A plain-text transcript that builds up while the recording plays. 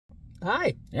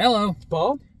Hi. Hello. It's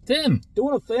Paul. Tim.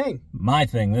 Doing a thing. My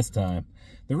thing this time.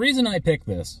 The reason I picked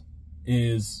this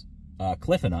is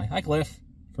Cliff and I. Hi, Cliff.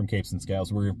 From Capes and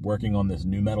Scowls. We're working on this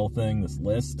new metal thing, this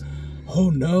list.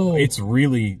 Oh, no. It's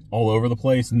really all over the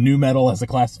place. New metal as a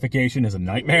classification is a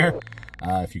nightmare.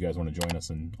 If you guys want to join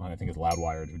us, and I think it's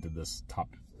Loudwired who did this top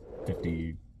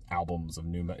 50 albums of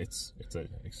new metal. It's an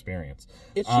experience.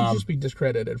 It should just be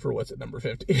discredited for what's at number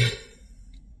 50.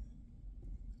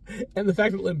 And the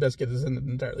fact that Limp Bizkit is in it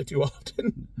entirely too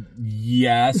often.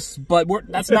 Yes, but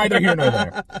that's neither here nor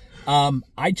there.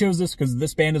 I chose this because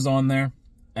this band is on there,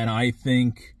 and I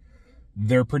think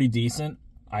they're pretty decent.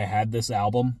 I had this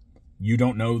album. You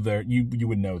don't know you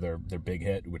would know their big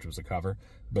hit, which was a cover,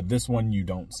 but this one you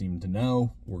don't seem to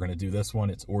know. We're gonna do this one.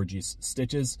 It's Orgy's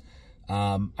Stitches.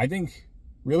 I think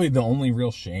really the only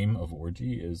real shame of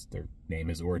Orgy is their name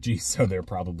is Orgy, so they're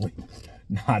probably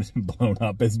not blown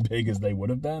up as big as they would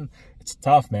have been. It's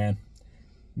tough, man.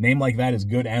 Name like that is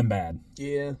good and bad.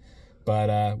 Yeah.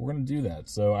 But we're going to do that.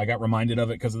 So I got reminded of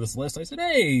it because of this list. I said,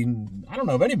 hey, I don't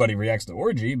know if anybody reacts to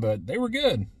Orgy, but they were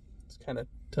good. It's kind of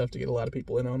tough to get a lot of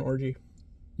people in on Orgy.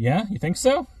 Yeah? You think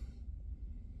so?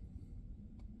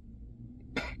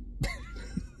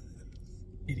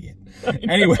 Idiot.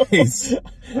 Anyways,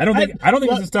 I don't think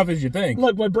it's as tough as you think.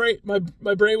 Look, my brain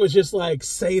was just like,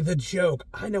 say the joke.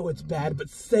 I know it's bad, but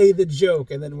say the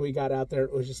joke. And then we got out there,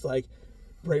 it was just like,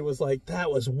 brain was like, that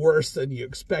was worse than you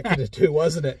expected it to,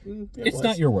 wasn't it? It's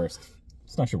not your worst.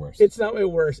 It's not your worst. It's not my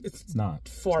worst. It's not.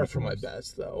 Far from my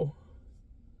best, though.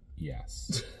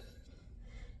 Yes.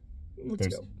 Let's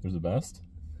go. There's a best?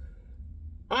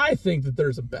 I think that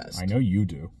there's a best. I know you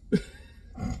do.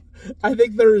 I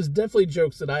think there is definitely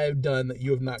jokes that I have done that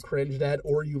you have not cringed at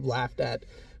or you laughed at.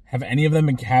 Have any of them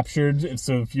been captured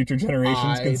so future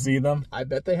generations can see them? I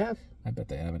bet they have. I bet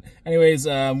they haven't. Anyways,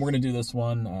 we're going to do this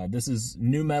one. This is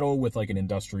new metal with like an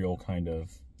industrial kind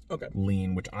of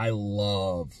lean, which I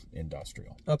love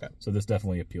industrial. Okay. So this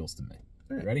definitely appeals to me.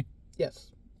 All right. Ready? Yes.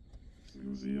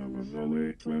 Museum of the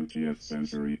late 20th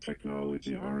century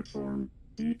technology art form.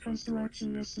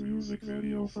 Deconstructionist music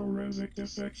video forensic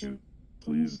dissection.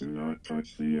 Please do not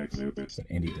touch the exhibit. It's an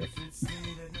Andy Dick.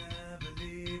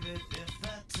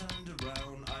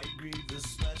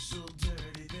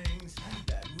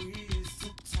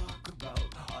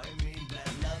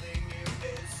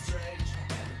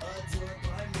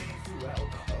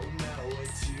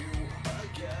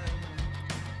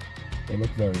 They look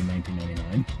very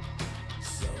 1999.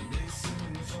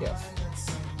 Yes.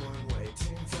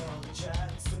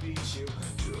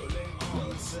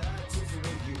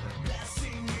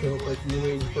 They look like new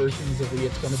age versions of the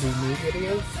It's Gonna Be Me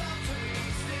videos.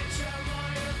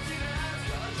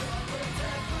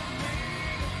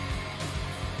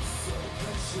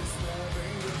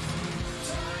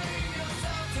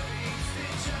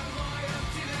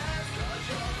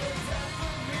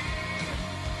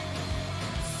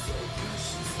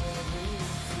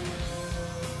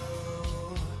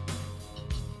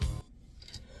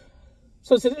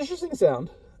 So it's an interesting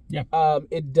sound. Yeah.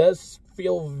 It does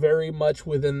feel very much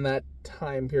within that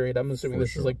time period. I'm assuming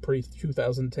this is like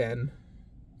pre-2010.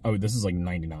 Oh, this is like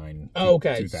 99. Oh,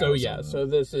 okay. So yeah, so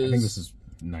this is... I think this is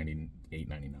 98,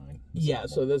 99. Yeah,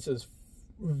 so this is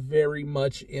very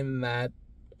much in that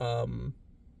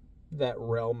that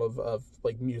realm of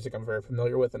like music I'm very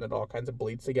familiar with, and it all kinds of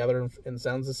bleeds together and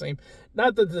sounds the same.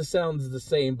 Not that this sounds the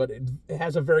same, but it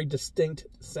has a very distinct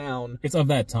sound. It's of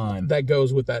that time. That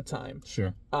goes with that time.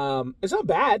 Sure. It's not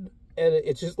bad. And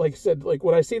it's just, like I said, like,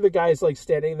 when I see the guys, like,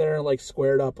 standing there and, like,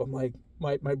 squared up, I'm like,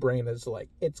 my brain is like,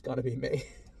 it's gonna be me.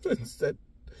 It's that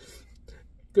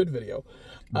good video.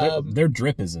 Their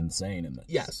drip is insane in this.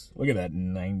 Yes. Look at that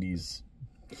 90s.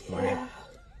 Yeah.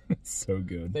 It's so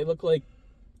good. They look like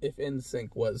if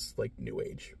NSYNC was, like, New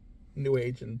Age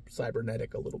and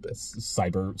cybernetic a little bit.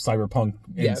 Cyberpunk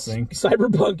NSYNC. Yes.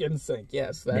 Cyberpunk NSYNC,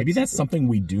 yes. Maybe that's something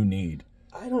we do need.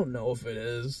 I don't know if it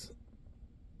is.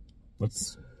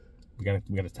 We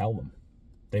gotta tell them.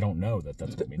 They don't know that's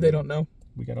what we need. They don't know?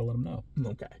 We gotta let them know.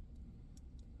 Okay.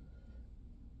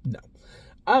 No.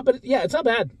 But yeah, it's not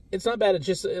bad. It's not bad. It's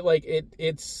just like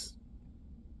it's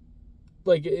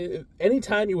like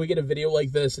anytime we get a video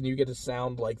like this and you get a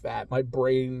sound like that, my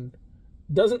brain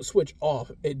doesn't switch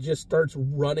off. It just starts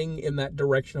running in that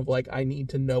direction of like, I need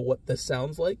to know what this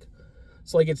sounds like.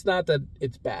 So like, it's not that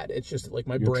it's bad. It's just like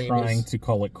You're trying to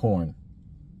call it corn.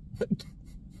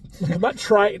 I'm not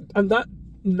trying. I'm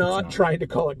not trying to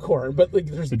call it corn, but like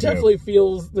there's definitely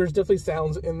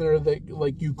sounds in there that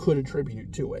like you could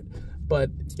attribute to it, but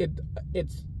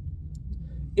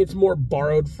it's more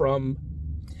borrowed from.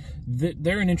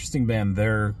 They're an interesting band.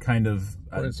 They're kind of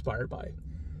or inspired by.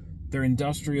 they're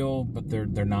industrial, but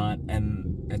they're not,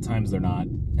 and at times they're not,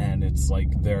 and it's like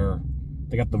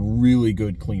they got the really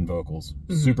good clean vocals,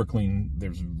 super clean.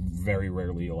 There's very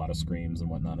rarely a lot of screams and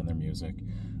whatnot in their music,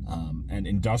 and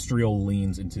industrial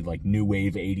leans into like new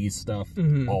wave 80s stuff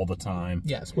all the time.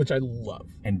 Yes, which I love.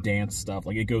 And dance stuff,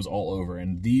 like it goes all over,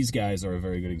 and these guys are a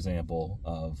very good example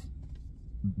of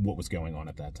what was going on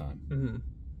at that time.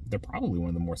 They're probably one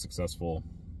of the more successful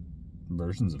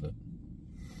versions of it.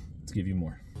 Let's give you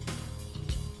more.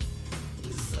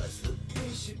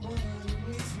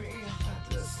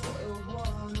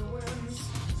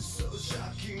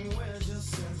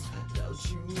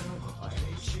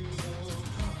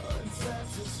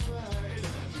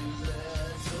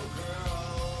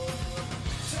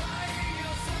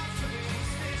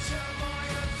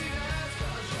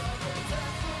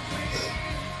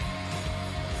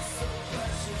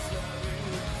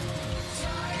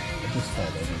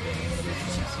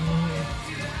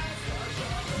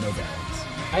 No balance.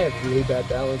 I have really bad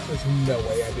balance. There's no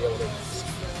way I'd be able to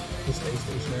stay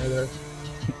stationary there.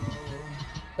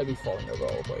 I'd be falling over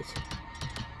all the place.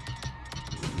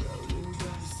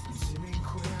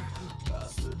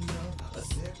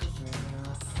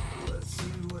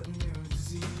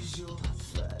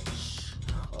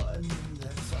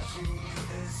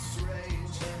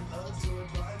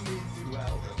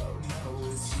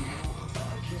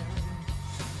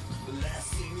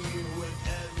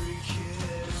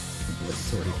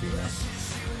 Sorry, female.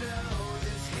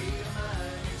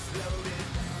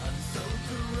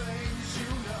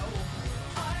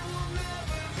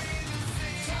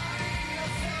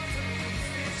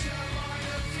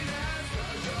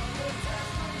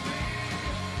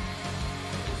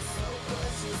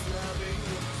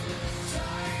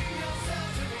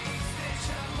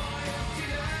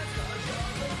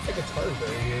 The guitar is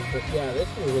very weird, but yeah,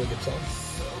 that's a really good song.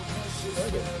 I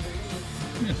like it.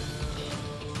 Yeah.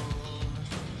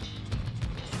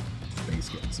 Bass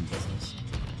getting some business.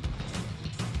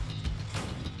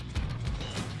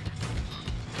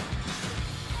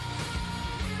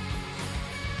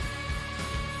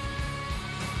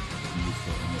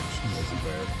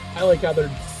 I like how they're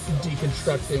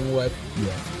deconstructing what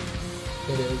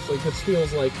it is. Like, this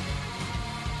feels like...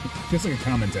 Feels like a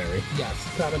commentary.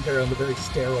 Yes, commentary on the very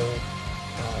sterile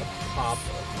pop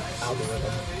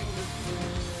algorithm.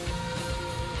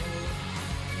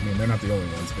 I mean, they're not the only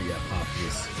ones, but yeah, pop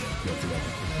is guilty of it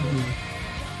for sure.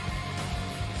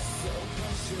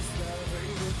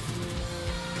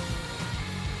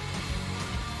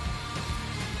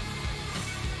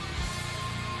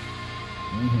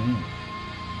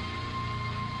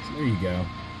 So there you go.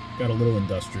 Got a little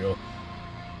industrial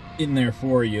in there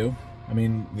for you. I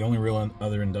mean, the only real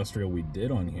other industrial we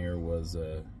did on here was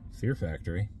Fear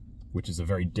Factory, which is a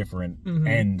very different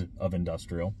end of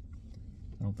industrial.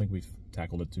 I don't think we've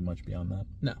tackled it too much beyond that.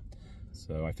 No.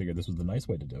 So I figured this was the nice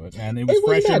way to do it. And it was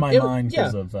fresh in my mind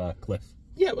because of Cliff.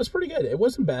 Yeah, it was pretty good. It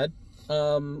wasn't bad.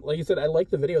 Like you said, I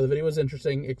liked the video. The video was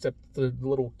interesting, except the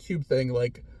little cube thing,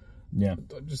 like... Yeah.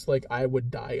 Just like I would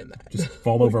die in that. Just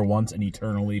fall over once and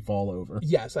eternally fall over.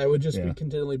 Yes, I would just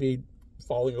continually be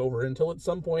falling over until at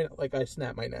some point, like, I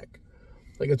snap my neck.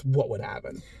 Like, it's what would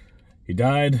happen. He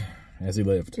died as he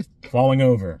lived, falling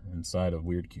over inside a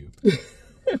weird cube.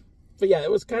 But yeah,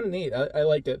 it was kind of neat. I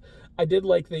liked it. I did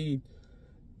like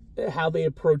how they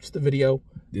approached the video.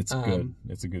 It's good.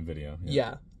 It's a good video.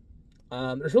 Yeah.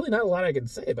 There's really not a lot I can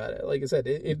say about it. Like I said,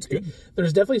 it's good.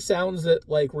 There's definitely sounds that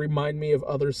like remind me of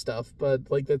other stuff, but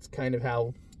like that's kind of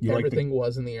how everything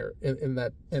was in the in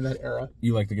that era.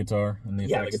 You like the guitar and the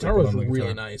effects? Yeah, the guitar was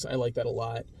really nice. I like that a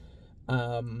lot.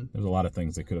 There's a lot of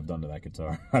things they could have done to that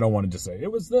guitar. I don't want to just say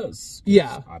it was this.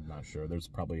 Yeah, I'm not sure. There's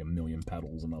probably a million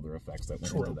pedals and other effects that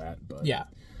went into that. But yeah,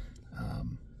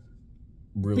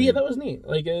 really, but yeah, that was neat.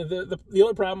 Like the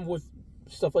only problem with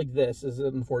stuff like this is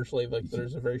that unfortunately, like,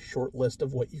 there's a very short list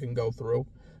of what you can go through,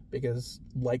 because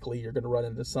likely you're going to run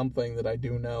into something that I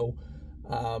do know,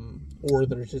 or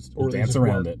there's just or they just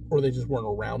weren't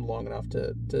around long enough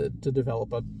to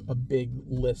develop a big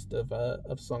list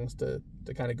of songs to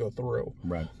kind of go through.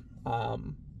 Right.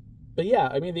 But yeah,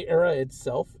 I mean, the era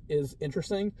itself is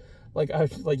interesting. Like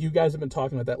you guys have been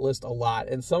talking about that list a lot,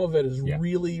 and some of it is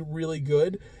really, really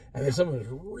good, and then some of it is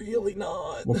really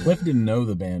not. Well, Cliff didn't know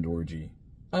the band Orgy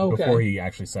before he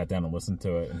actually sat down and listened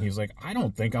to it, and he was like, "I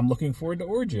don't think I'm looking forward to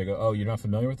Orgy." I go, "Oh, you're not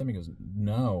familiar with them?" He goes,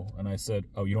 "No," and I said,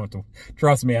 "Oh, you don't have to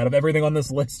trust me. Out of everything on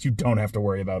this list, you don't have to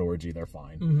worry about Orgy. They're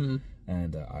fine."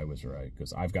 And I was right,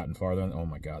 because I've gotten farther. And oh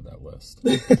my god, that list!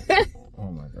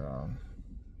 Oh my god.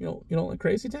 You don't like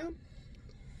Crazy Town?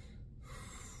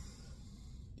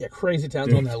 Yeah, Crazy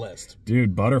Town's on that list.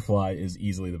 Dude, Butterfly is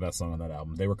easily the best song on that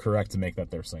album. They were correct to make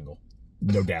that their single.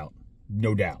 No doubt.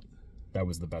 No doubt. That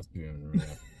was the best.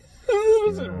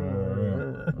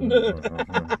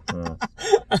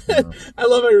 I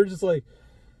love how you're just like.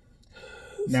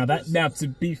 Now to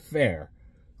be fair,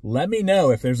 let me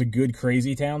know if there's a good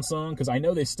Crazy Town song, because I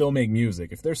know they still make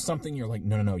music. If there's something you're like,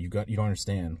 no, you don't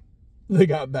understand. They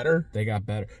got better. They got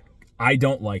better. I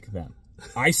don't like them.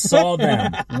 I saw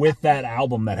them with that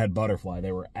album that had Butterfly.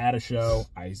 They were at a show.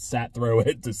 I sat through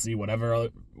it to see what other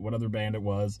band it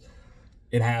was.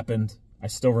 It happened. I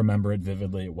still remember it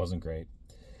vividly. It wasn't great.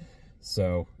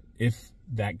 So if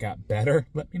that got better,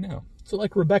 let me know. So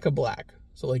like Rebecca Black.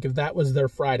 So like if that was their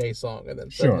Friday song, and then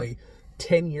suddenly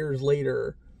 10 years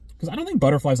later. Because I don't think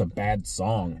Butterfly's a bad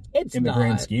song in the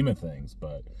grand scheme of things,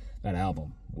 but that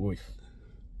album, oof.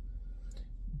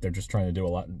 They're just trying to do a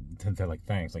lot. They're like,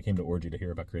 thanks. I came to Orgy to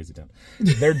hear about Crazy Town.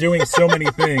 They're doing so many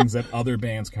things that other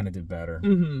bands kind of did better.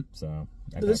 Mm-hmm. So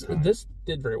this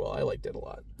did very well. I liked it a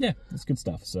lot. Yeah, it's good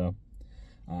stuff. So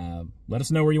let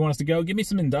us know where you want us to go. Give me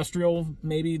some industrial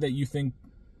maybe that you think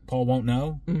Paul won't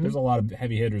know. Mm-hmm. There's a lot of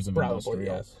heavy hitters of industrial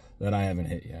yes. that I haven't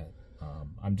hit yet.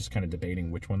 I'm just kind of debating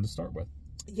which one to start with.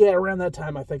 Yeah, around that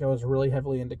time, I think I was really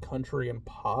heavily into country and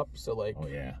pop. So like, oh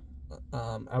yeah,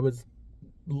 I was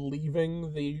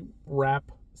leaving the rap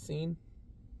scene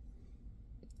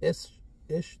ish.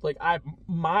 Like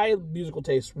my musical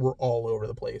tastes were all over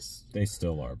the place. They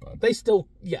still are, bud. They still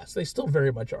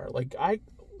very much are. Like I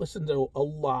listen to a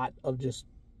lot of just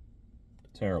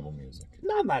terrible music.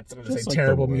 No, I'm not going to say like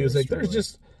terrible the music. There's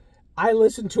just I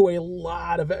listen to a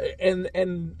lot of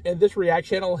and this React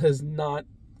channel has not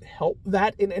helped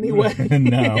that in any way.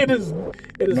 No. it is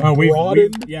no,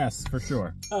 broadened. Yes, for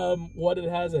sure. What it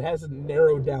hasn't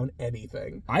narrowed down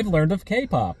anything. I've learned of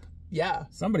K-pop. Yeah.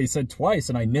 Somebody said twice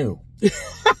and I knew. I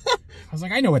was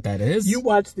like, I know what that is. You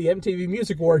watch the MTV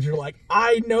Music Awards, you're like,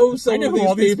 I know who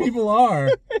all these people are.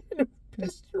 It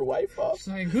pissed your wife off. She's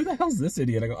like, who the hell's this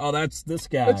idiot? I go, oh, that's this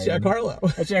guy. That's Jack Harlow.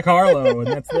 That's Jack Harlow, and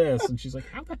that's this. And she's like,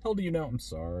 how the hell do you know? I'm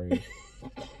sorry.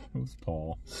 It was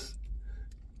Paul.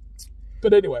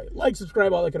 But anyway, like,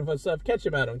 subscribe, all that kind of fun stuff. Catch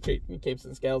him out on Capes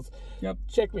and Scowls. Yep.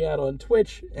 Check me out on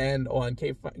Twitch and on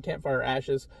Campfire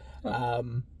Ashes.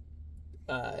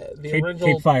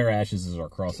 Campfire Ashes is our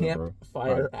crossover.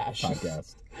 Campfire Ashes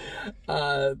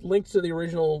podcast. Links to the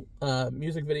original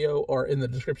music video are in the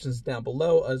descriptions down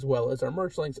below, as well as our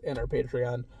merch links and our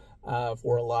Patreon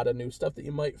for a lot of new stuff that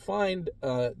you might find.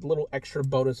 Little extra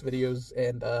bonus videos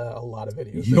and a lot of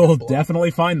videos. You'll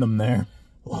definitely find them there.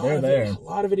 They're there. A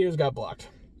lot of videos got blocked.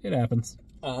 It happens.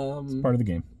 It's part of the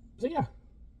game. So yeah,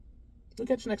 we'll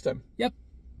catch you next time. Yep.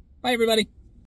 Bye, everybody.